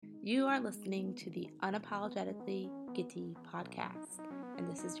You are listening to the Unapologetically Gitty podcast, and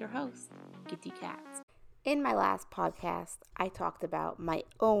this is your host, Gitty Cats. In my last podcast, I talked about my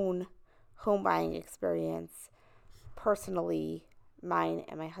own home buying experience, personally, mine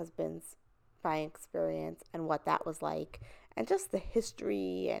and my husband's buying experience, and what that was like, and just the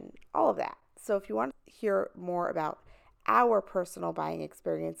history and all of that. So if you want to hear more about our personal buying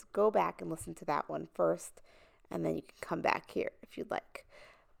experience, go back and listen to that one first, and then you can come back here if you'd like.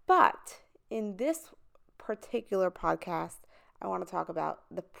 But in this particular podcast, I want to talk about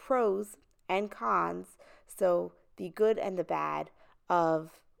the pros and cons, so the good and the bad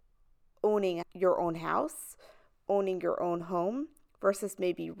of owning your own house, owning your own home, versus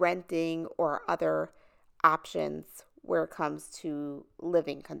maybe renting or other options where it comes to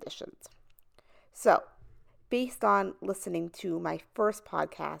living conditions. So, based on listening to my first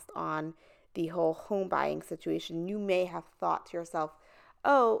podcast on the whole home buying situation, you may have thought to yourself,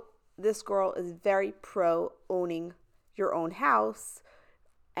 oh, this girl is very pro owning your own house.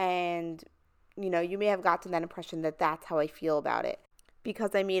 And, you may have gotten that impression that that's how I feel about it.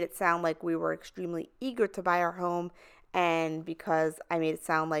 Because I made it sound like we were extremely eager to buy our home, and because I made it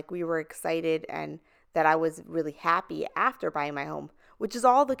sound like we were excited and that I was really happy after buying my home, which is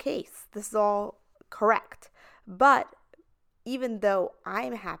all the case. This is all correct. But even though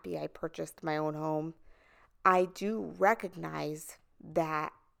I'm happy I purchased my own home, I do recognize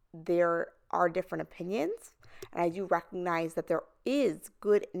that there are different opinions, and I do recognize that there is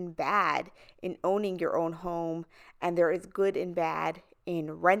good and bad in owning your own home, and there is good and bad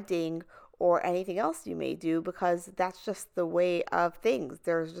in renting or anything else you may do, because that's just the way of things.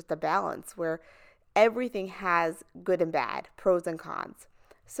 There's just a balance where everything has good and bad, pros and cons.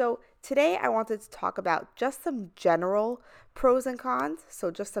 So today I wanted to talk about just some general pros and cons,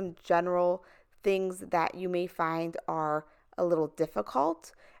 so just some general things that you may find are a little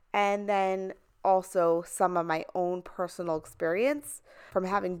difficult, and then also some of my own personal experience from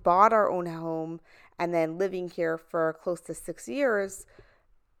having bought our own home and then living here for close to 6 years,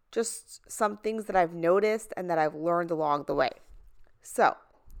 just some things that I've noticed and that I've learned along the way. So,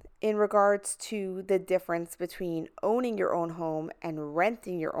 in regards to the difference between owning your own home and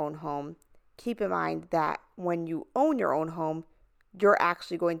renting your own home, keep in mind that when you own your own home, you're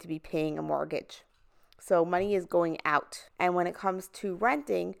actually going to be paying a mortgage. So money is going out. And when it comes to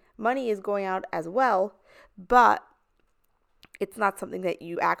renting, money is going out as well, but it's not something that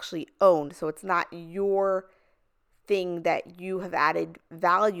you actually own. So it's not your thing that you have added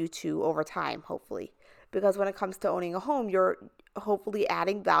value to over time, hopefully. Because when it comes to owning a home, you're hopefully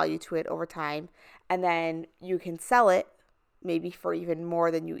adding value to it over time, and then you can sell it maybe for even more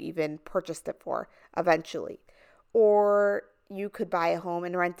than you even purchased it for eventually. Or you could buy a home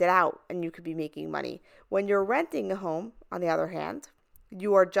and rent it out, and you could be making money. When you're renting a home, on the other hand,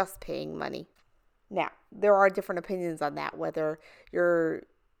 you are just paying money. Now, there are different opinions on that, whether you're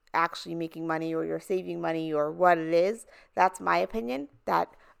actually making money or you're saving money or what it is. That's my opinion,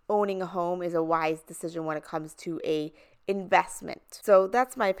 that owning a home is a wise decision when it comes to a investment. So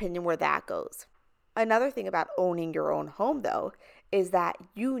that's my opinion where that goes. Another thing about owning your own home, though, is that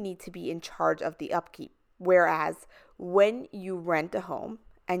you need to be in charge of the upkeep. Whereas when you rent a home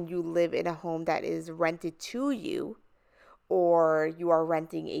and you live in a home that is rented to you, or you are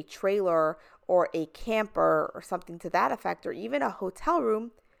renting a trailer or a camper or something to that effect, or even a hotel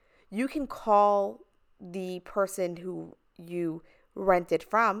room, you can call the person who you rented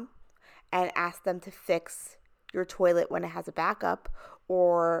from and ask them to fix your toilet when it has a backup,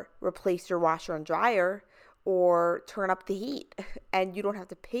 or replace your washer and dryer, or turn up the heat, and you don't have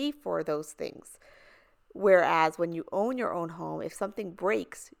to pay for those things. Whereas when you own your own home, if something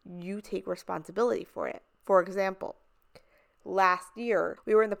breaks, you take responsibility for it. For example, last year,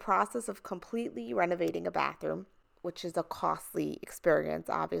 we were in the process of completely renovating a bathroom, which is a costly experience,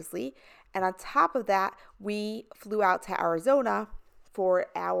 obviously. And on top of that, we flew out to Arizona for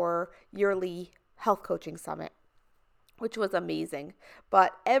our yearly health coaching summit, which was amazing.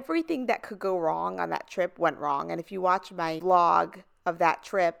 But everything that could go wrong on that trip went wrong. And if you watch my vlog of that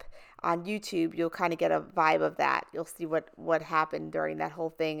trip on YouTube, you'll kind of get a vibe of that. You'll see what happened during that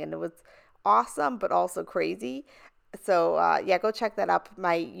whole thing. And it was awesome, but also crazy. So go check that up.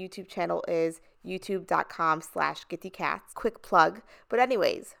 My YouTube channel is youtube.com/gittycats. Quick plug. But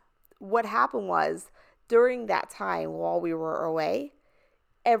anyways, what happened was during that time while we were away,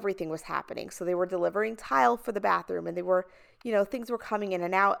 everything was happening. So they were delivering tile for the bathroom, and they were, things were coming in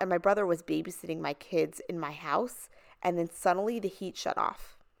and out. And my brother was babysitting my kids in my house. And then suddenly the heat shut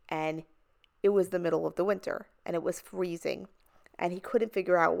off, and it was the middle of the winter, and it was freezing. and he couldn't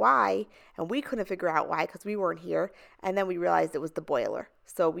figure out why, and we couldn't figure out why because we weren't here. And then we realized it was the boiler.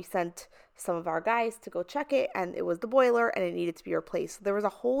 So we sent some of our guys to go check it, and it was the boiler, and it needed to be replaced. So there was a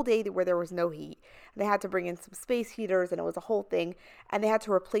whole day where there was no heat, and they had to bring in some space heaters, and it was a whole thing, and they had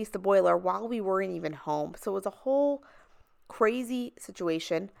to replace the boiler while we weren't even home. So it was a whole crazy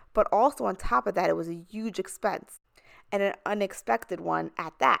situation, but also on top of that, it was a huge expense and an unexpected one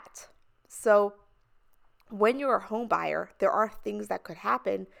at that. So when you're a home buyer, there are things that could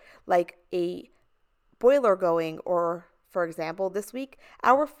happen, like a boiler going, or for example, this week,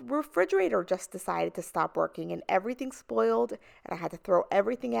 our refrigerator just decided to stop working and everything spoiled, and I had to throw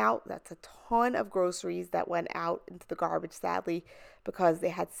everything out. That's a ton of groceries that went out into the garbage, sadly, because they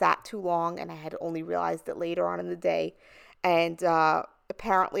had sat too long, and I had only realized it later on in the day. And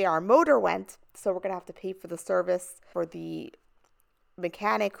apparently our motor went, so we're going to have to pay for the service for the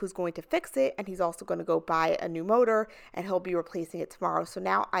mechanic who's going to fix it, and he's also going to go buy a new motor, and he'll be replacing it tomorrow. So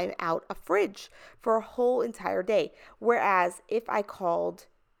now I'm out a fridge for a whole entire day. Whereas if I called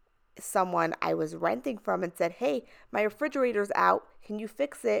someone I was renting from and said, hey, my refrigerator's out, can you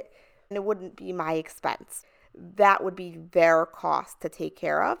fix it? And it wouldn't be my expense. That would be their cost to take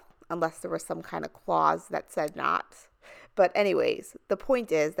care of, unless there was some kind of clause that said not. But anyways, the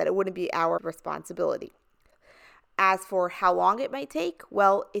point is that it wouldn't be our responsibility. As for how long it might take,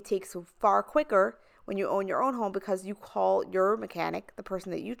 well, it takes far quicker when you own your own home because you call your mechanic, the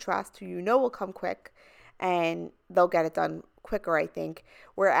person that you trust, who you know will come quick, and they'll get it done quicker, I think.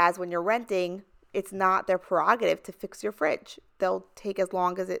 Whereas when you're renting, it's not their prerogative to fix your fridge. They'll take as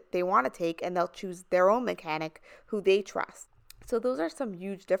long as they want to take, and they'll choose their own mechanic who they trust. So those are some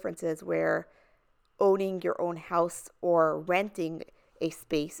huge differences where owning your own house or renting a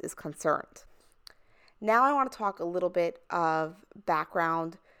space is concerned. Now I want to talk a little bit of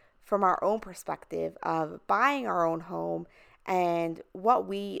background from our own perspective of buying our own home and what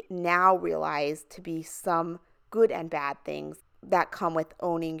we now realize to be some good and bad things that come with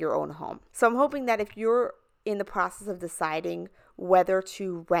owning your own home. So I'm hoping that if you're in the process of deciding whether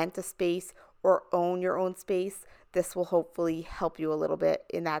to rent a space or own your own space, this will hopefully help you a little bit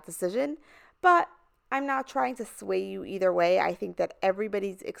in that decision. But I'm not trying to sway you either way. I think that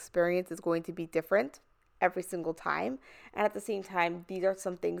everybody's experience is going to be different every single time. And at the same time, these are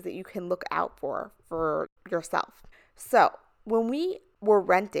some things that you can look out for yourself. So when we were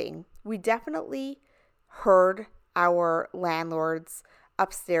renting, we definitely heard our landlords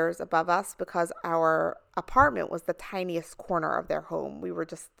upstairs above us because our apartment was the tiniest corner of their home. We were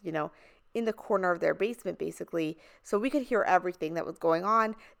just, in the corner of their basement, basically. So we could hear everything that was going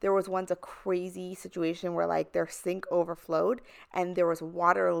on. There was once a crazy situation where their sink overflowed and there was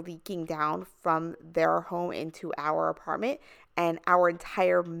water leaking down from their home into our apartment, and our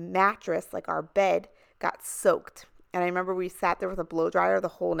entire mattress, our bed, got soaked. And I remember we sat there with a blow dryer the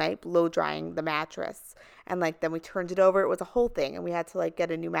whole night, blow drying the mattress. And then we turned it over. It was a whole thing, and we had to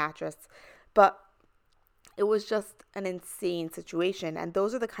get a new mattress. But it was just an insane situation. And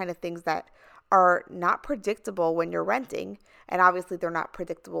those are the kind of things that are not predictable when you're renting. And obviously they're not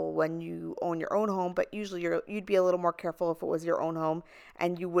predictable when you own your own home, but usually you'd be a little more careful if it was your own home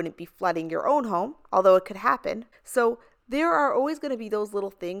and you wouldn't be flooding your own home, although it could happen. So there are always going to be those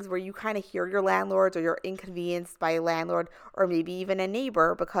little things where you kind of hear your landlords, or you're inconvenienced by a landlord, or maybe even a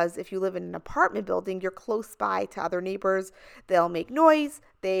neighbor, because if you live in an apartment building, you're close by to other neighbors. They'll make noise.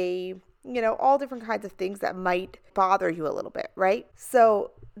 All different kinds of things that might bother you a little bit, right?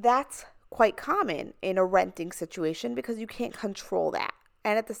 So that's quite common in a renting situation because you can't control that.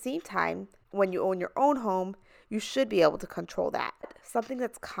 And at the same time, when you own your own home, you should be able to control that. Something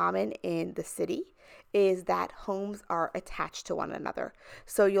that's common in the city is that homes are attached to one another.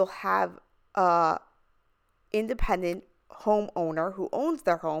 So you'll have a independent homeowner who owns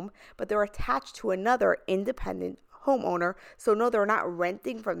their home, but they're attached to another independent homeowner. So no, they're not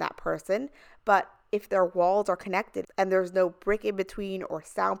renting from that person, but if their walls are connected and there's no brick in between or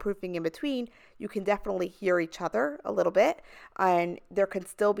soundproofing in between, you can definitely hear each other a little bit. And there can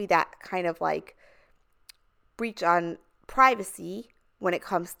still be that kind of breach on privacy when it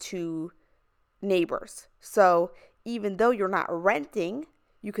comes to neighbors. So even though you're not renting,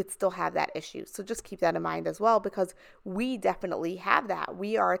 you could still have that issue. So just keep that in mind as well, because we definitely have that.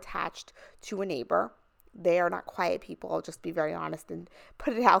 We are attached to a neighbor. They are not quiet people. I'll just be very honest and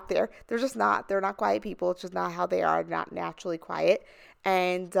put it out there. They're not quiet people. It's just not how they are, not naturally quiet.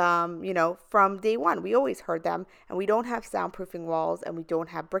 And, from day one, we always heard them, and we don't have soundproofing walls and we don't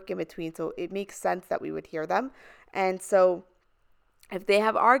have brick in between. So it makes sense that we would hear them. And so if they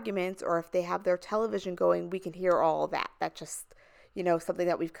have arguments or if they have their television going, we can hear all of that. That just, something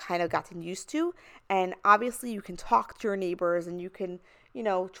that we've kind of gotten used to. And obviously you can talk to your neighbors and you can,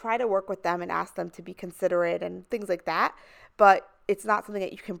 try to work with them and ask them to be considerate and things like that. But it's not something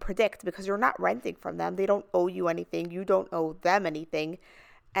that you can predict because you're not renting from them. They don't owe you anything. You don't owe them anything.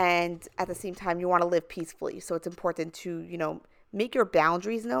 And at the same time, you want to live peacefully. So it's important to, make your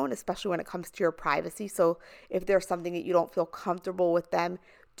boundaries known, especially when it comes to your privacy. So if there's something that you don't feel comfortable with them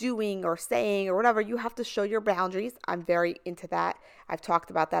doing or saying or whatever, you have to show your boundaries. I'm very into that. I've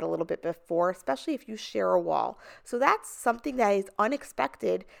talked about that a little bit before, especially if you share a wall. So that's something that is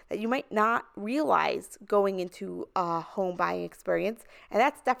unexpected that you might not realize going into a home buying experience. And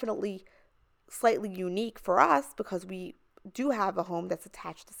that's definitely slightly unique for us because we do have a home that's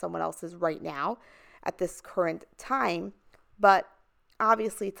attached to someone else's right now at this current time. But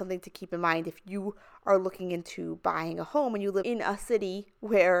obviously, it's something to keep in mind if you are looking into buying a home and you live in a city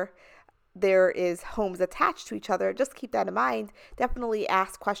where there is homes attached to each other. Just keep that in mind. Definitely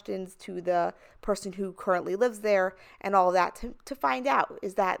ask questions to the person who currently lives there and all of that to find out,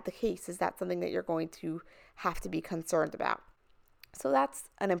 is that the case? Is that something that you're going to have to be concerned about? So that's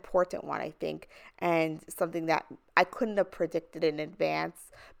an important one, I think, and something that I couldn't have predicted in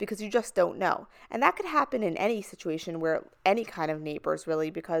advance because you just don't know. And that could happen in any situation where any kind of neighbors really,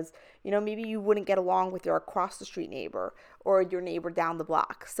 because, maybe you wouldn't get along with your across the street neighbor or your neighbor down the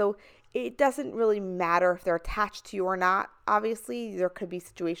block. So it doesn't really matter if they're attached to you or not. Obviously, there could be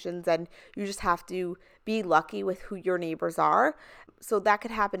situations and you just have to be lucky with who your neighbors are. So that could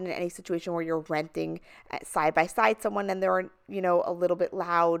happen in any situation where you're renting side by side someone and they're, a little bit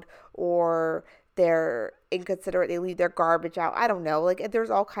loud or they're inconsiderate, they leave their garbage out. I don't know. There's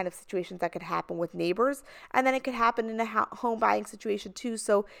all kind of situations that could happen with neighbors. And then it could happen in a home buying situation too.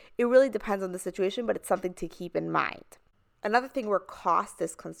 So it really depends on the situation, but it's something to keep in mind. Another thing where cost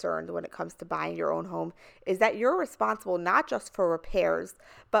is concerned when it comes to buying your own home is that you're responsible not just for repairs,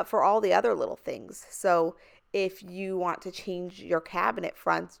 but for all the other little things. So if you want to change your cabinet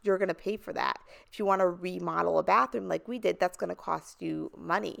fronts, you're going to pay for that. If you want to remodel a bathroom like we did, that's going to cost you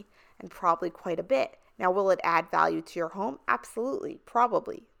money and probably quite a bit. Now, will it add value to your home? Absolutely,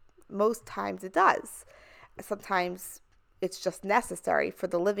 probably. Most times it does. Sometimes it's just necessary for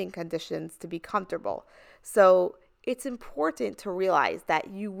the living conditions to be comfortable. So it's important to realize that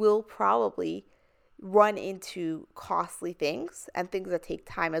you will probably run into costly things and things that take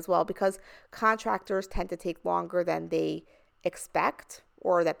time as well, because contractors tend to take longer than they expect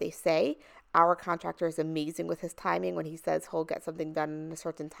or that they say. Our contractor is amazing with his timing. When he says he'll get something done in a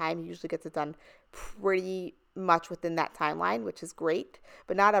certain time, he usually gets it done pretty much within that timeline, which is great.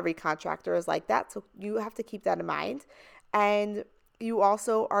 But not every contractor is like that. So you have to keep that in mind. And you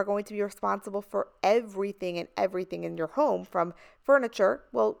also are going to be responsible for everything in your home, from furniture.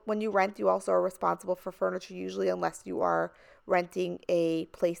 Well, when you rent, you also are responsible for furniture usually, unless you are renting a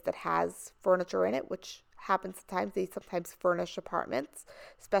place that has furniture in it, which happens sometimes. They sometimes furnish apartments,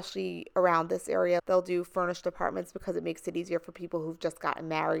 especially around this area. They'll do furnished apartments because it makes it easier for people who've just gotten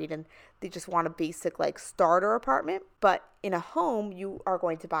married and they just want a basic starter apartment. But in a home, you are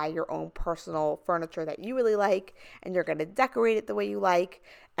going to buy your own personal furniture that you really like, and you're going to decorate it the way you like,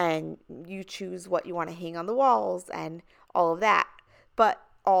 and you choose what you want to hang on the walls and all of that. But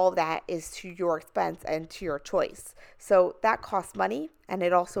all of that is to your expense and to your choice. So that costs money, and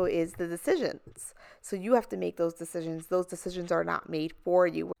it also is the decisions. So you have to make those decisions. Those decisions are not made for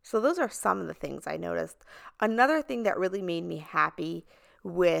you. So those are some of the things I noticed. Another thing that really made me happy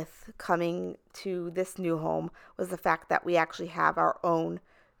with coming to this new home was the fact that we actually have our own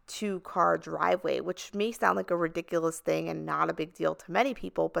 2-car driveway, which may sound like a ridiculous thing and not a big deal to many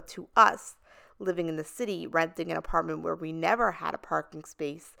people, but to us, living in the city, renting an apartment where we never had a parking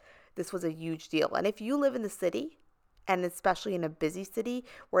space, this was a huge deal. And if you live in the city, and especially in a busy city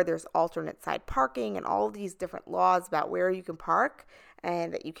where there's alternate side parking and all these different laws about where you can park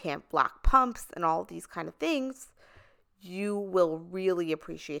and that you can't block pumps and all these kind of things, you will really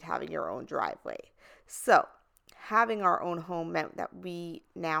appreciate having your own driveway. So having our own home meant that we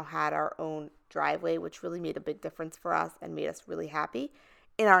now had our own driveway, which really made a big difference for us and made us really happy.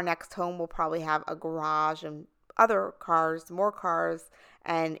 In our next home, we'll probably have a garage and other cars, more cars,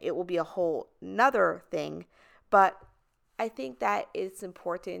 and it will be a whole nother thing. But I think that it's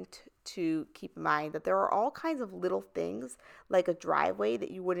important to keep in mind that there are all kinds of little things like a driveway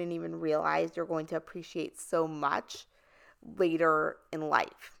that you wouldn't even realize you're going to appreciate so much later in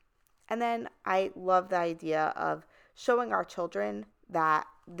life. And then I love the idea of showing our children that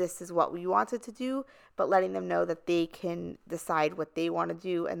this is what we wanted to do, but letting them know that they can decide what they want to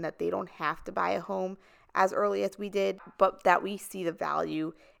do and that they don't have to buy a home as early as we did, but that we see the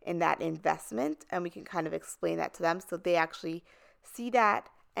value in that investment and we can kind of explain that to them so they actually see that,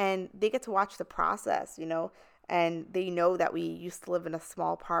 and they get to watch the process, and they know that we used to live in a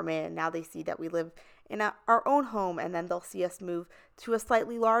small apartment, and now they see that we live in our own home, and then they'll see us move to a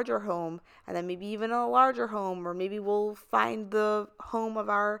slightly larger home, and then maybe even a larger home, or maybe we'll find the home of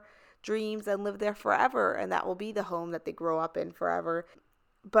our dreams and live there forever, and that will be the home that they grow up in forever.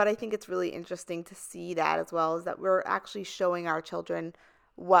 But I think it's really interesting to see that as well, is that we're actually showing our children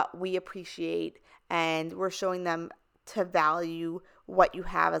what we appreciate, and we're showing them to value what you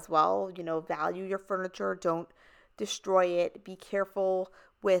have as well. Value your furniture. Don't destroy it. Be careful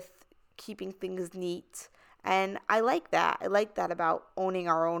with keeping things neat. And I like that. I like that about owning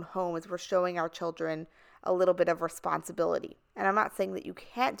our own home, is we're showing our children a little bit of responsibility. And I'm not saying that you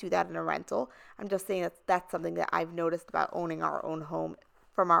can't do that in a rental. I'm just saying that that's something that I've noticed about owning our own home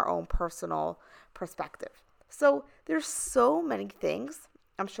from our own personal perspective. So there's so many things.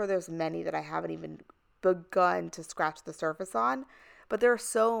 I'm sure there's many that I haven't even begun to scratch the surface on, but there are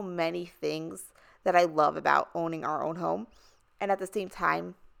so many things that I love about owning our own home. And at the same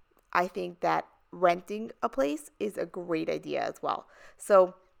time, I think that renting a place is a great idea as well.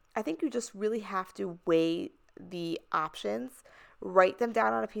 So I think you just really have to weigh the options, write them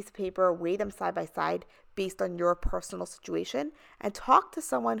down on a piece of paper, weigh them side by side based on your personal situation, and talk to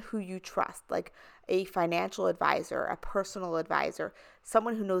someone who you trust, like a financial advisor, a personal advisor,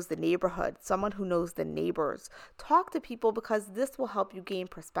 someone who knows the neighborhood, someone who knows the neighbors. Talk to people, because this will help you gain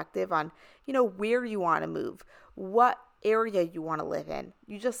perspective on, where you want to move, what area you want to live in.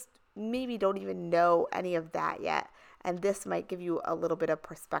 You just maybe don't even know any of that yet. And this might give you a little bit of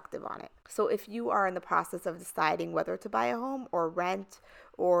perspective on it. So if you are in the process of deciding whether to buy a home or rent,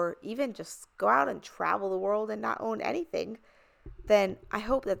 or even just go out and travel the world and not own anything, then I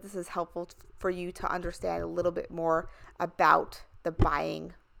hope that this is helpful for you to understand a little bit more about the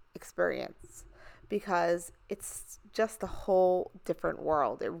buying experience, because it's just a whole different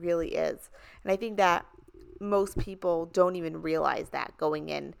world. It really is. And I think that most people don't even realize that going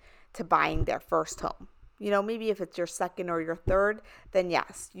in to buying their first home. Maybe if it's your second or your third, then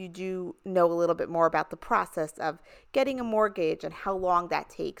yes, you do know a little bit more about the process of getting a mortgage and how long that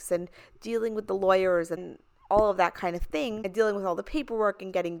takes, and dealing with the lawyers and all of that kind of thing, and dealing with all the paperwork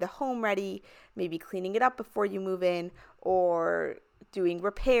and getting the home ready, maybe cleaning it up before you move in, or doing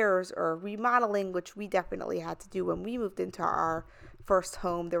repairs or remodeling, which we definitely had to do when we moved into our first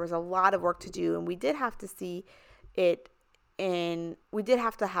home. There was a lot of work to do, and we did have to see it. And we did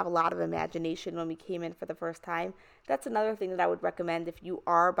have to have a lot of imagination when we came in for the first time. That's another thing that I would recommend if you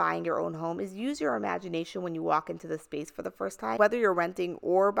are buying your own home, is use your imagination when you walk into the space for the first time. Whether you're renting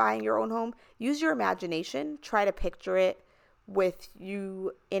or buying your own home, use your imagination. Try to picture it with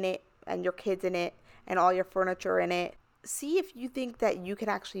you in it and your kids in it and all your furniture in it. See if you think that you can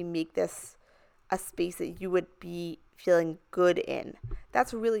actually make this a space that you would be feeling good in.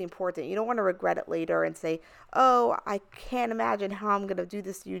 That's really important. You don't want to regret it later and say, oh, I can't imagine how I'm going to do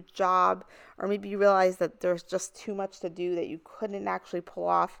this huge job. Or maybe you realize that there's just too much to do that you couldn't actually pull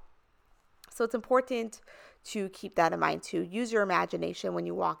off. So it's important to keep that in mind too. Use your imagination when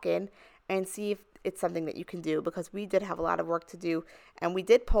you walk in and see if it's something that you can do, because we did have a lot of work to do and we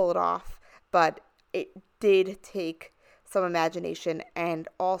did pull it off, but it did take some imagination and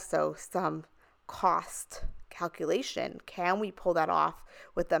also some cost calculation. Can we pull that off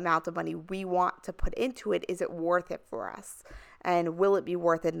with the amount of money we want to put into it? Is it worth it for us? And will it be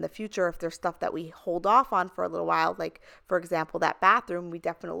worth it in the future if there's stuff that we hold off on for a little while? Like, for example, that bathroom, we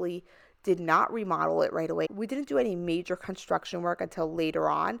definitely did not remodel it right away. We didn't do any major construction work until later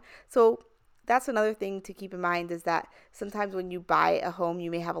on. So that's another thing to keep in mind, is that sometimes when you buy a home,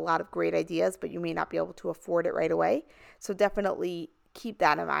 you may have a lot of great ideas, but you may not be able to afford it right away. So definitely keep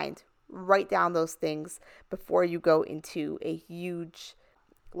that in mind. Write down those things before you go into a huge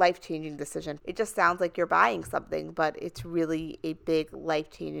life-changing decision. It just sounds like you're buying something, but it's really a big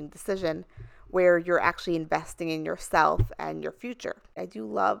life-changing decision where you're actually investing in yourself and your future. I do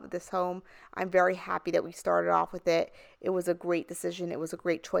love this home. I'm very happy that we started off with it. It was a great decision. It was a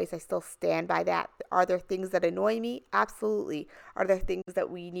great choice. I still stand by that. Are there things that annoy me? Absolutely. Are there things that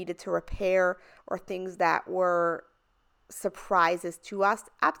we needed to repair, or things that were surprises to us?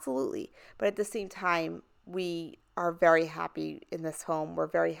 Absolutely. But at the same time, we are very happy in this home. We're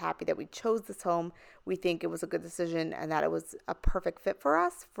very happy that we chose this home. We think it was a good decision and that it was a perfect fit for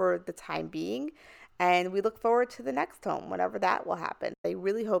us for the time being. And we look forward to the next home, whenever that will happen. I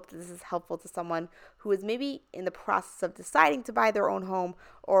really hope that this is helpful to someone who is maybe in the process of deciding to buy their own home,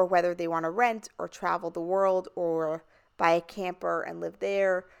 or whether they want to rent or travel the world or buy a camper and live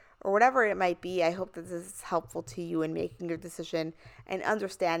there, or whatever it might be. I hope that this is helpful to you in making your decision and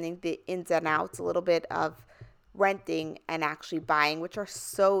understanding the ins and outs a little bit of renting and actually buying, which are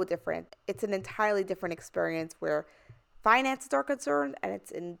so different. It's an entirely different experience where finances are concerned, and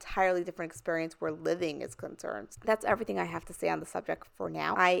it's an entirely different experience where living is concerned. That's everything I have to say on the subject for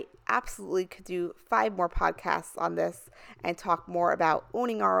now. I absolutely could do 5 more podcasts on this and talk more about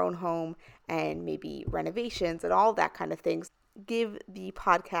owning our own home and maybe renovations and all that kind of things. Give the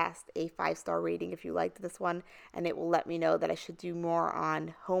podcast a 5-star rating if you liked this one, and it will let me know that I should do more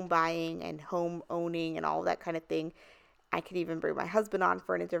on home buying and home owning and all that kind of thing. I could even bring my husband on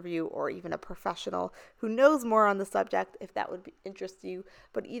for an interview, or even a professional who knows more on the subject if that would interest you.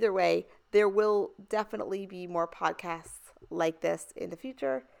 But either way, there will definitely be more podcasts like this in the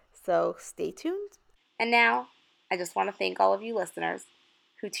future, so stay tuned. And now, I just want to thank all of you listeners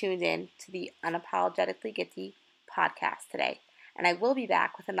who tuned in to the Unapologetically Gitty podcast today. And I will be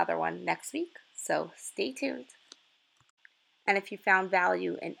back with another one next week, so stay tuned. And if you found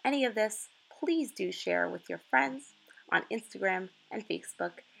value in any of this, please do share with your friends on Instagram and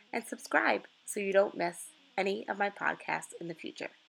Facebook, and subscribe so you don't miss any of my podcasts in the future.